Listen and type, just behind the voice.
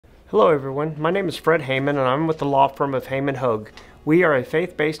Hello everyone, my name is Fred Haiman and I'm with the law firm of Haiman Hogue. We are a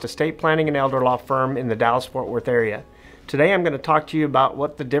faith-based estate planning and elder law firm in the Dallas-Fort Worth area. Today I'm going to talk to you about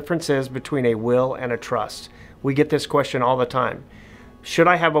what the difference is between a will and a trust. We get this question all the time. Should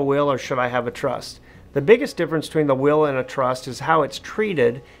I have a will or should I have a trust? The biggest difference between the will and a trust is how it's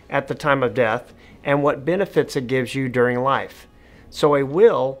treated at the time of death and what benefits it gives you during life. So a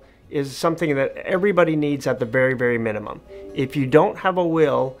will is something that everybody needs at the very, very minimum. If you don't have a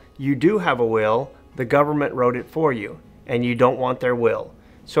will, you do have a will, the government wrote it for you, and you don't want their will.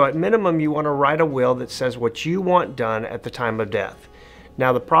 So at minimum, you want to write a will that says what you want done at the time of death.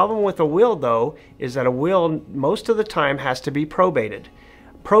 Now the problem with a will though, is that a will most of the time has to be probated.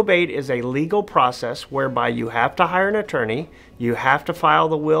 Probate is a legal process whereby you have to hire an attorney, you have to file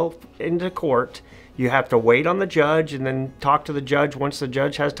the will into court, you have to wait on the judge and then talk to the judge once the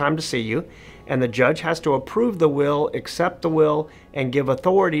judge has time to see you, and the judge has to approve the will, accept the will, and give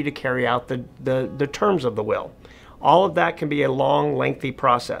authority to carry out the terms of the will. All of that can be a long, lengthy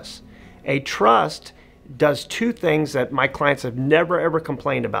process. A trust does two things that my clients have never ever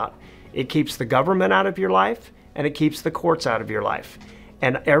complained about. It keeps the government out of your life and it keeps the courts out of your life.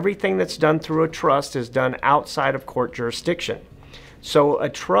 And everything that's done through a trust is done outside of court jurisdiction. So a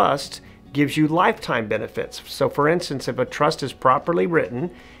trust gives you lifetime benefits. So for instance, if a trust is properly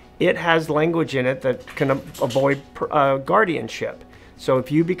written, it has language in it that can avoid guardianship. So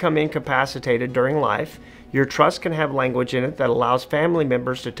if you become incapacitated during life, your trust can have language in it that allows family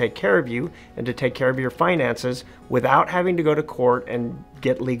members to take care of you and to take care of your finances without having to go to court and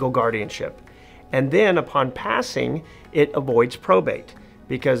get legal guardianship. And then upon passing, it avoids probate,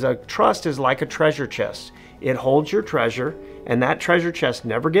 because a trust is like a treasure chest. It holds your treasure, and that treasure chest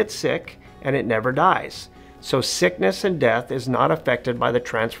never gets sick and it never dies. So sickness and death is not affected by the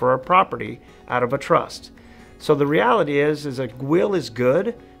transfer of property out of a trust. So the reality is a will is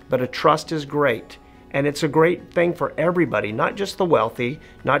good, but a trust is great. And it's a great thing for everybody, not just the wealthy,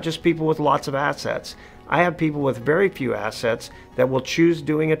 not just people with lots of assets. I have people with very few assets that will choose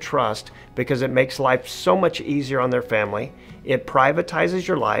doing a trust because it makes life so much easier on their family. It privatizes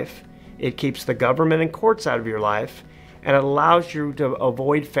your life, it keeps the government and courts out of your life, and it allows you to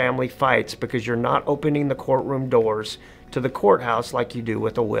avoid family fights because you're not opening the courtroom doors to the courthouse like you do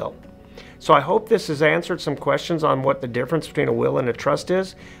with a will. So I hope this has answered some questions on what the difference between a will and a trust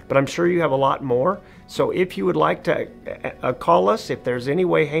is, but I'm sure you have a lot more. So if you would like to call us, if there's any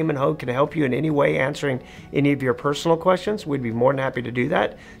way Haiman Hogue can help you in any way answering any of your personal questions, we'd be more than happy to do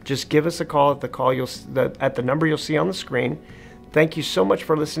that. Just give us a call at the number you'll see on the screen. Thank you so much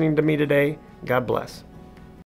for listening to me today. God bless.